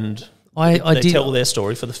 Yeah. And they tell their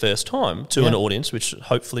story for the first time to an audience which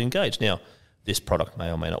hopefully engage. Now, this product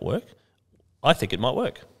may or may not work. I think it might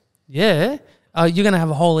work. Yeah. You're going to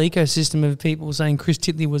have a whole ecosystem of people saying Chris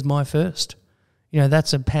Titley was my first.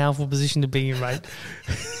 That's a powerful position to be in, mate.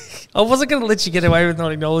 I wasn't going to let you get away with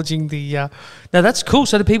not acknowledging the... No, that's cool.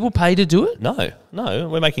 So do people pay to do it? No,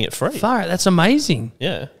 we're making it free. Far out, that's amazing.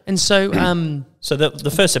 Yeah. And so... so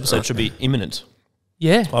the first episode should be imminent.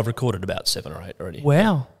 Yeah. I've recorded about 7 or 8 already.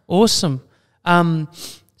 Wow. Awesome.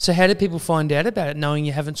 So how did people find out about it, knowing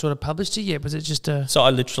you haven't sort of published it yet? Was it just a... So I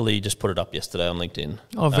literally just put it up yesterday on LinkedIn.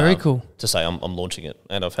 Oh, very cool. To say I'm launching it.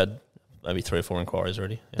 And I've had maybe 3 or 4 inquiries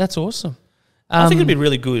already. Yeah. That's awesome. I think it'd be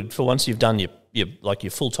really good for once you've done your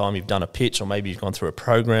full time, you've done a pitch, or maybe you've gone through a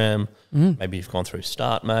program, maybe you've gone through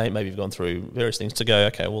StartMate, maybe you've gone through various things to go,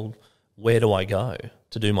 okay, well, where do I go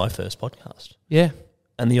to do my first podcast? Yeah.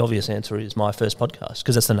 And the obvious answer is my first podcast,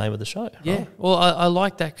 because that's the name of the show. Yeah. Right? Well, I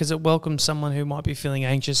like that because it welcomes someone who might be feeling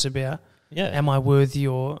anxious about, am I worthy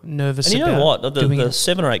or nervous about doing it. And you know what? The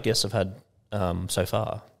 7 or 8 guests I've had so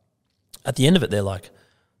far, at the end of it, they're like,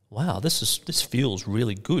 wow, this feels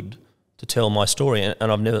really good to tell my story,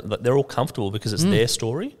 and they're all comfortable because it's their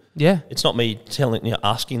story. Yeah. It's not me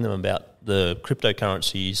asking them about the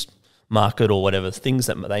cryptocurrencies market or whatever, things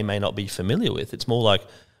that they may not be familiar with. It's more like,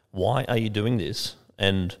 why are you doing this?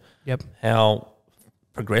 And how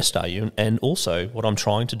progressed are you? And also what I'm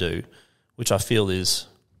trying to do, which I feel is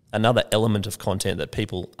another element of content that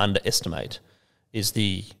people underestimate, is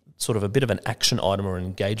the sort of a bit of an action item or an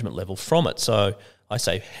engagement level from it. So I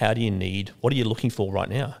say, what are you looking for right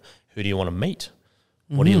now? Who do you want to meet?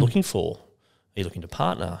 What are you looking for? Are you looking to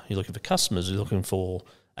partner? Are you looking for customers? Are you looking for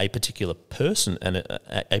a particular person and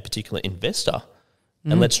a particular investor?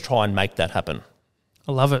 And let's try and make that happen.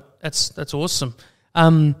 I love it. That's awesome.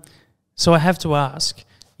 So I have to ask,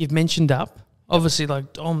 you've mentioned Up, obviously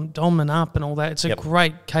like Dom and Up and all that. It's a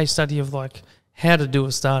great case study of like how to do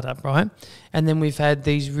a startup, right? And then we've had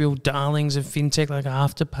these real darlings of fintech like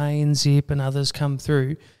Afterpay and Zip and others come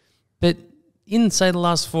through. But in, say, the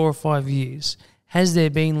last 4 or 5 years, has there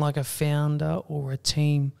been like a founder or a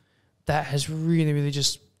team that has really, really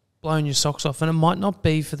just blown your socks off? And it might not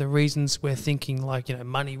be for the reasons we're thinking, like,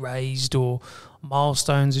 money raised or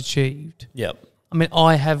milestones achieved. Yep. I mean,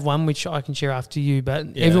 I have one which I can share after you,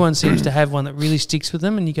 but everyone seems to have one that really sticks with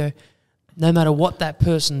them, and you go, no matter what that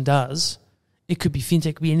person does, it could be fintech,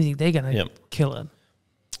 it could be anything, they're going to kill it.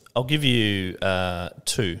 I'll give you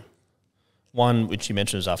 2. One, which you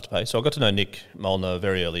mentioned, is Afterpay. So I got to know Nick Molnar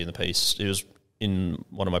very early in the piece. He was in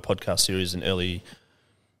one of my podcast series in early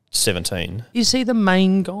 2017. Is he the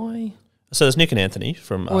main guy? So there's Nick and Anthony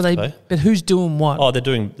from Afterpay. But who's doing what? Oh,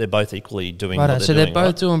 they're both equally doing what they're doing. So they're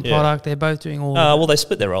both doing product, they're both doing all well, they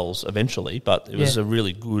split their roles eventually, but it was a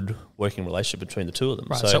really good working relationship between the two of them.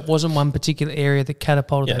 Right, so it wasn't one particular area that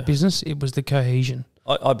catapulted that business, it was the cohesion.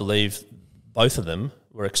 I believe both of them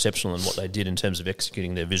were exceptional in what they did in terms of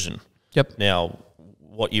executing their vision. Yep. Now,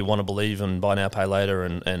 what you want to believe in buy now, pay later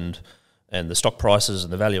and the stock prices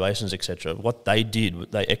and the valuations, etc., what they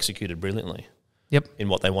did, they executed brilliantly. Yep. In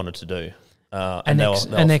what they wanted to do. An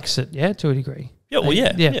exit, to a degree. Yeah,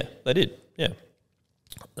 they did, yeah.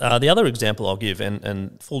 The other example I'll give,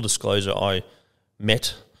 and full disclosure, I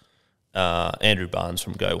met Andrew Barnes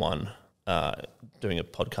from Go One doing a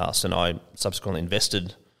podcast, and I subsequently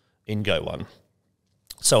invested in Go One.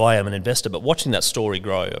 So I am an investor, but watching that story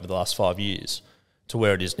grow over the last 5 years to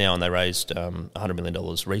where it is now, and they raised $100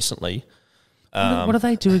 million recently. What do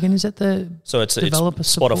they do again? Is that it's developer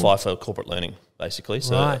support? Spotify for corporate learning, basically.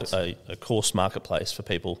 So a course marketplace for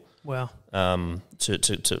people. Wow. For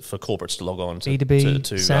corporates to log on to B2B,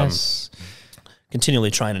 to SaaS.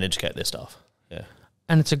 Continually train and educate their staff. Yeah.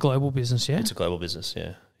 And it's a global business, yeah? It's a global business,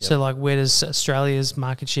 yeah. Yep. So, like, where does Australia's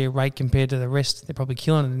market share rate compared to the rest? They're probably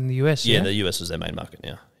killing it in the US, yeah? Yeah, the US is their main market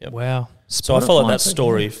now. Yep. Wow. So I followed that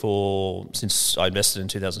story since I invested in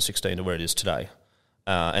 2016 to where it is today.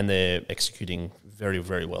 And they're executing very,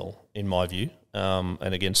 very well, in my view.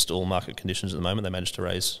 And against all market conditions at the moment, they managed to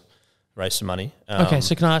raise some money. Okay,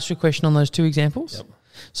 so can I ask you a question on those 2 examples? Yep.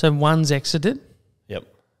 So one's exited. Yep.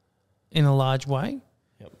 In a large way.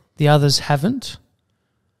 Yep. The others haven't.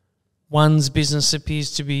 One's business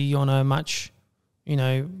appears to be on a much,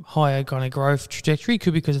 higher kind of growth trajectory,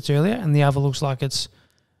 could be because it's earlier, and the other looks like it's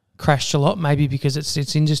crashed a lot, maybe because it's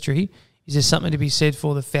its industry. is there something to be said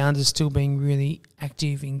for the founders still being really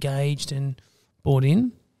active, engaged, and bought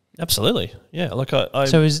in? Absolutely, yeah. Like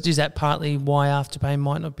So is that partly why Afterpay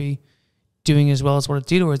might not be doing as well as what it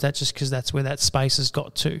did, or is that just because that's where that space has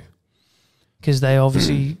got to? Because they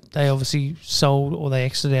obviously sold or they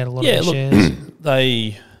exited out a lot of their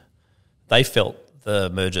shares. They felt the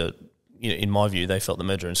merger. In my view, they felt the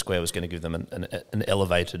merger in Square was going to give them an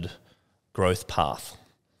elevated growth path,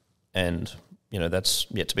 and that's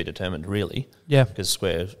yet to be determined, really. Yeah, because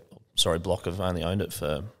Block have only owned it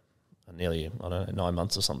for nearly 9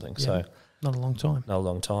 months or something. Yeah. So not a long time. Not a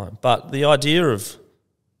long time. But the idea of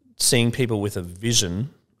seeing people with a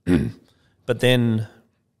vision, but then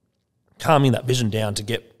calming that vision down to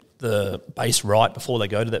get the base right before they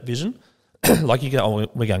go to that vision. Like you go,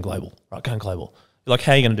 we're going global, right? Going global. You're like,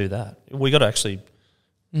 how are you going to do that? We got to actually,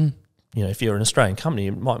 if you're an Australian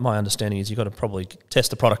company, my understanding is you've got to probably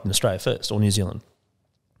test the product in Australia first or New Zealand.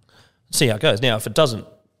 See how it goes. Now, if it doesn't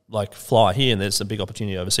fly here and there's a big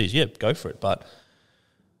opportunity overseas, yeah, go for it. But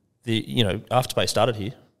Afterpay started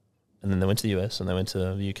here, and then they went to the US and they went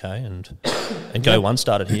to the UK, and Go One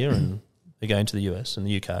started here, and they're going to the US and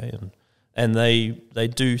the UK, and they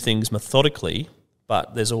do things methodically,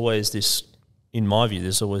 but there's always this, in my view,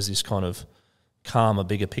 there's always this kind of calmer,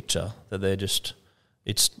 bigger picture that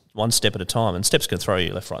it's one step at a time, and steps can throw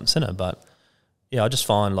you left, right, and centre. But yeah, I just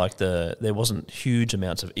find there wasn't huge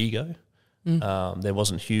amounts of ego. There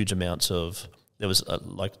wasn't huge amounts of. There was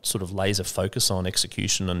sort of laser focus on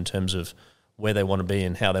execution in terms of where they want to be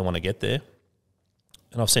and how they want to get there.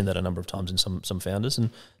 And I've seen that a number of times in some founders, and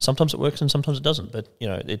sometimes it works and sometimes it doesn't. But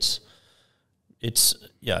it's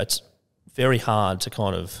very hard to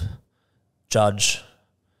kind of judge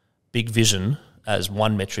big vision as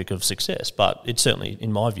one metric of success. But it's certainly,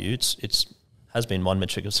 in my view, it's has been one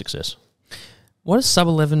metric of success. What is Sub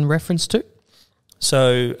 11 reference to?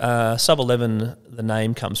 So Sub 11, the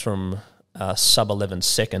name comes from Sub 11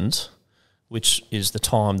 seconds, which is the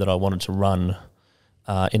time that I wanted to run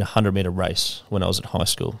in a 100-metre race when I was at high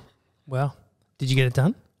school. Wow. Did you get it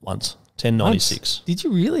done? Once. 10.96. Did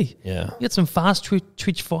you really? Yeah. You got some fast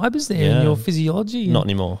twitch fibres there in your physiology. Not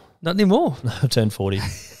anymore. Not anymore? No, I've turned 40.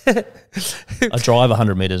 I drive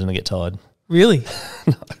 100 metres and I get tired. Really?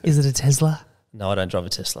 No. Is it a Tesla? No, I don't drive a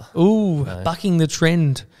Tesla. Ooh, no. Bucking the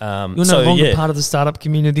trend. You're no longer part of the startup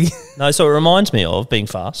community. No, so it reminds me of being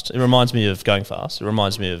fast. It reminds me of going fast. It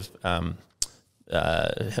reminds me of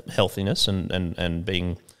healthiness and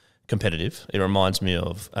being competitive. It reminds me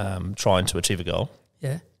of trying to achieve a goal.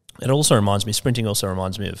 Yeah. It also reminds me, sprinting also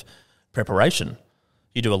reminds me of preparation.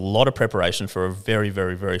 You do a lot of preparation for a very,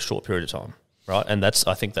 very, very short period of time, right? And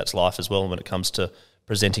I think that's life as well when it comes to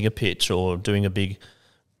presenting a pitch or doing a big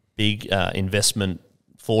investment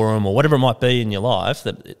forum or whatever it might be in your life,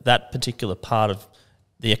 that particular part of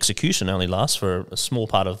the execution only lasts for a small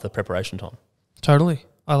part of the preparation time. Totally.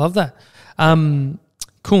 I love that.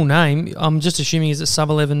 Cool name. I'm just assuming is it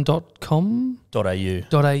sub11.com? .au.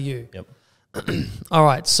 Yep. All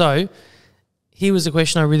right. So here was the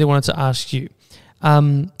question I really wanted to ask you.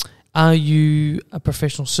 Are you a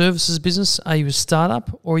professional services business? Are you a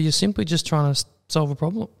startup, or are you simply just trying to solve a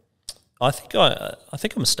problem? I think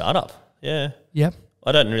I'm a startup. Yeah. Yep.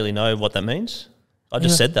 I don't really know what that means. I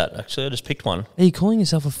just said that, actually. I just picked one. Are you calling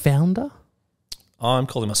yourself a founder? I'm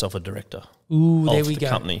calling myself a director. Ooh, there we of go. the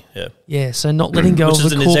company, yeah. Yeah, so not letting go of the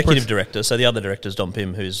corporate... Which is an executive director. So the other director is Dom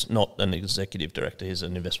Pym, who's not an executive director. He's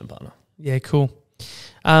an investment partner. Yeah, cool.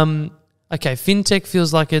 Okay, Fintech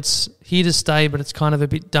feels like it's here to stay, but it's kind of a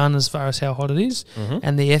bit done as far as how hot it is. Mm-hmm.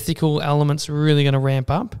 And the ethical element's really going to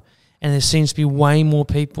ramp up. And there seems to be way more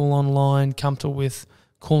people online comfortable with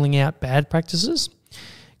calling out bad practices.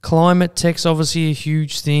 Climate tech's obviously a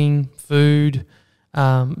huge thing. Food,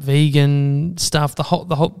 vegan stuff, the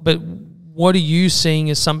whole. But what are you seeing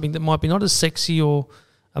as something that might be not as sexy or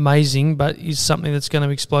amazing, but is something that's going to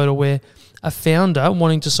explode, or where a founder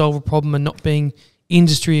wanting to solve a problem and not being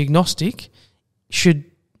industry agnostic should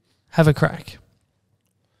have a crack?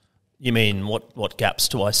 You mean what gaps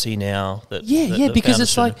do I see now? Because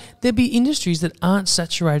it's like there'd be industries that aren't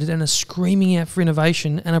saturated and are screaming out for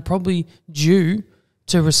innovation and are probably due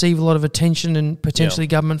to receive a lot of attention and potentially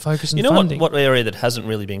government focus and funding. What area that hasn't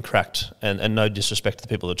really been cracked, and no disrespect to the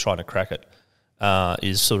people that are trying to crack it,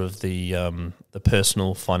 is sort of the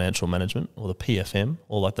personal financial management, or the PFM,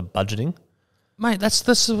 or like the budgeting. Mate, that's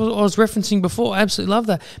what I was referencing before. I absolutely love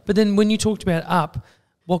that. But then when you talked about Up,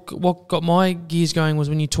 what got my gears going was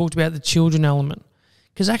when you talked about the children element.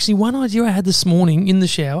 Because actually one idea I had this morning in the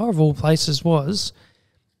shower, of all places, was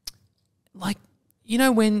like, you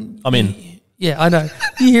know when... I'm in. Yeah, I know.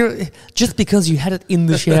 Just because you had it in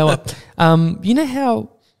the shower. You know how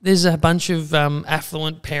there's a bunch of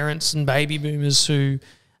affluent parents and baby boomers who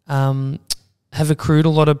have accrued a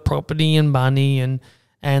lot of property and money, and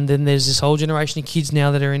then there's this whole generation of kids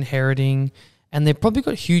now that are inheriting, and they've probably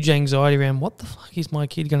got huge anxiety around what the fuck is my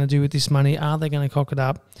kid going to do with this money? Are they going to cock it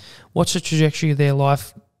up? What's the trajectory of their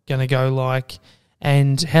life going to go like?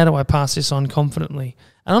 And how do I pass this on confidently?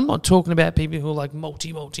 And I'm not talking about people who are like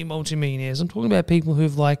multi-millionaires. I'm talking about people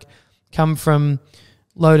who've like come from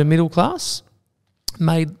low to middle class,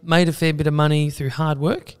 made a fair bit of money through hard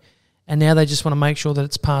work, and now they just want to make sure that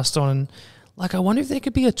it's passed on. And like, I wonder if there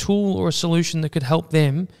could be a tool or a solution that could help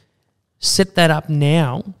them set that up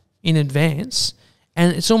now in advance.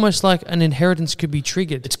 And it's almost like an inheritance could be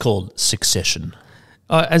triggered. It's called succession.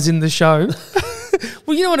 As in the show.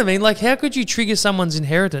 Well, you know what I mean? Like, how could you trigger someone's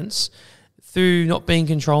inheritance through not being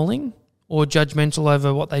controlling or judgmental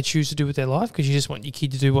over what they choose to do with their life, because you just want your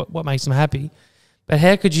kid to do what makes them happy? But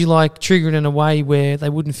how could you, like, trigger it in a way where they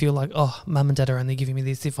wouldn't feel like, oh, mum and dad are only giving me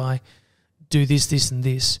this if I do this, this and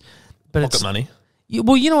this. But Pocket money.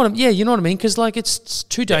 Well, you know what you know what I mean? Because, like, it's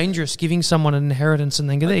too dangerous giving someone an inheritance and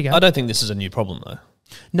then go, there you go. I don't think this is a new problem, though.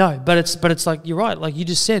 No, but it's like, you're right. Like you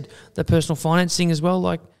just said, the personal finance thing as well.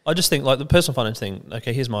 Like, I just think, like, the personal finance thing.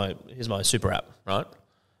 Okay, here's my super app, right?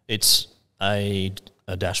 It's a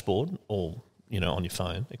dashboard, or on your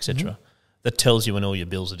phone, etc., that tells you when all your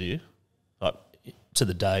bills are due, like to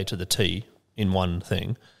the day, to the T, in one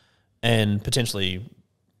thing, and potentially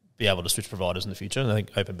be able to switch providers in the future. And I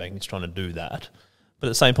think open banking is trying to do that. But at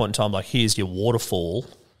the same point in time, like, here's your waterfall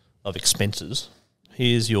of expenses.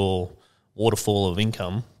 Here's your waterfall of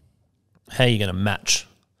income. How are you going to match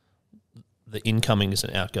the incomings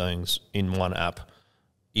and outgoings in one app?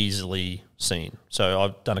 Easily seen. So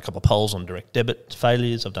I've done a couple of polls on direct debit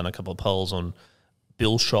failures. I've done a couple of polls on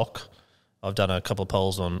bill shock. I've done a couple of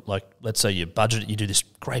polls on, like, let's say you do this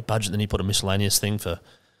great budget, then you put a miscellaneous thing for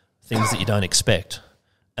things that you don't expect.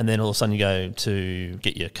 And then all of a sudden you go to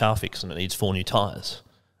get your car fixed and it needs 4 new tyres.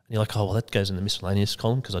 And you're like, oh, well, that goes in the miscellaneous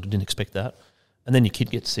column because I didn't expect that. And then your kid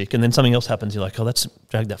gets sick, and then something else happens. You're like, oh, let's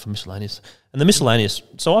drag that for miscellaneous. And the miscellaneous,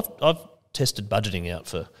 so I've tested budgeting out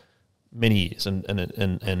for many years and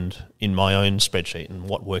in my own spreadsheet and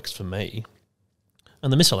what works for me.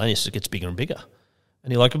 And the miscellaneous just gets bigger and bigger.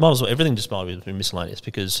 And you're like, might as well, everything just might be miscellaneous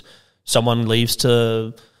because someone leaves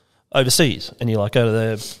to overseas and you like go to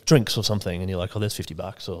their drinks or something and you're like, oh, there's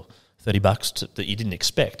 $50 or $30 that you didn't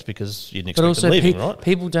expect because you didn't expect them leaving, right?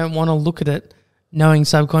 People don't want to look at it knowing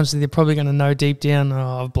subconsciously they're probably going to know deep down,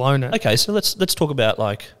 oh, I've blown it. Okay, so let's talk about,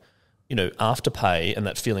 like, Afterpay and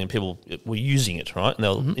that feeling. People were using it, right? And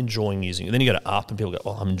they're enjoying using it. Then you go to Up and people go,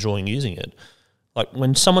 oh, I'm enjoying using it. Like,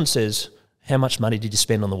 when someone says, how much money did you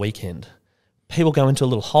spend on the weekend? People go into a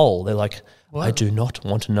little hole. They're like, what? I do not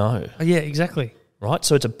want to know. Oh, yeah, exactly. Right?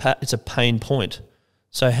 So it's a pain point.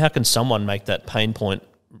 So how can someone make that pain point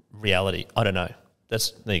reality? I don't know. There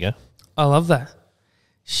you go. I love that.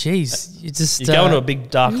 Jeez, you go into a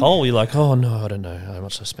big dark hole. You're like, oh no, I don't know how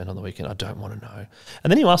much I spent on the weekend. I don't want to know.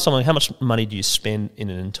 And then you ask someone, how much money do you spend in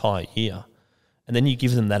an entire year? And then you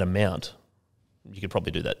give them that amount. You could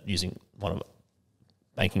probably do that using one of the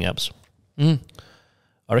banking apps.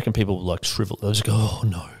 I reckon people will, like, shrivel. They'll just go, oh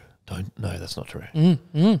no, that's not true.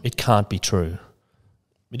 It can't be true.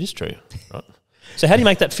 It is true, right? So how do you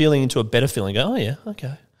make that feeling into a better feeling? Go, oh yeah,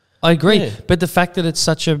 okay. I agree, yeah. But the fact that it's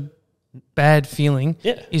such a bad feeling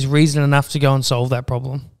is reason enough to go and solve that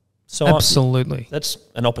problem. So absolutely. That's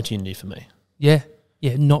an opportunity for me. Yeah.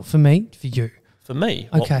 Yeah, not for me, for you. For me,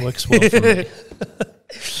 okay. What works well for me.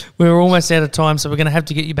 We're almost out of time, so we're going to have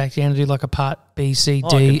to get you back down to do like a part B, C, D, I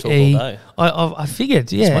can talk E. All day. I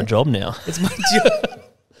figured, yeah. It's my job now. It's my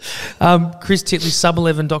job. Chris Titley,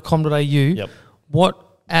 sub11.com.au. Yep. What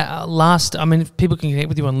if people can connect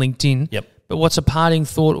with you on LinkedIn. Yep. But what's a parting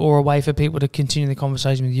thought or a way for people to continue the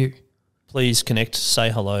conversation with you? Please connect, say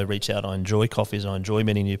hello, reach out. I enjoy coffees. I enjoy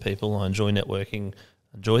meeting new people. I enjoy networking.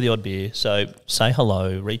 I enjoy the odd beer. So say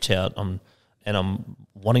hello, reach out. I'm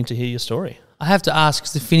wanting to hear your story. I have to ask,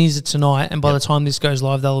 because the Finnies are tonight, and by the time this goes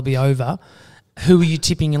live, they'll be over. Who are you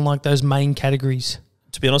tipping in, like, those main categories?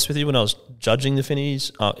 To be honest with you, when I was judging the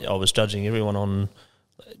Finnies, I was judging everyone on,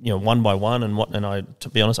 one by one, to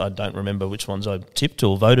be honest, I don't remember which ones I tipped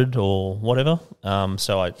or voted or whatever.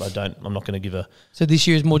 So I'm not going to give a. So this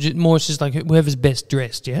year is more it's just like whoever's best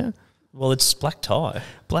dressed, yeah. Well, it's black tie.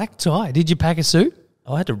 Black tie. Did you pack a suit?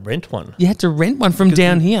 I had to rent one. You had to rent one from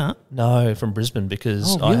down here? No, from Brisbane,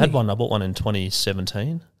 because really? I bought one in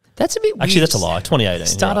 2017. That's a bit weird. Actually, that's a lie. 2018.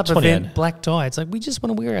 Startup event, black tie. It's like, we just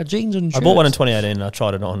want to wear our jeans and shirts. I bought one in 2018 and I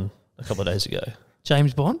tried it on a couple of days ago.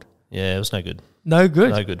 James Bond? Yeah, it was no good. No good?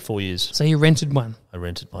 No good. 4 years. So you rented one? I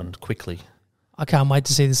rented one quickly. I can't wait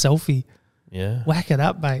to see the selfie. Yeah. Whack it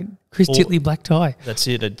up, mate. Chris Titley black tie. That's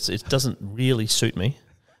it. It doesn't really suit me,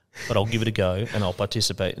 but I'll give it a go and I'll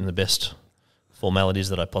participate in the best formalities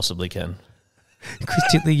that I possibly can. Chris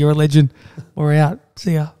Titley, you're a legend. We're out.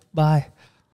 See ya. Bye.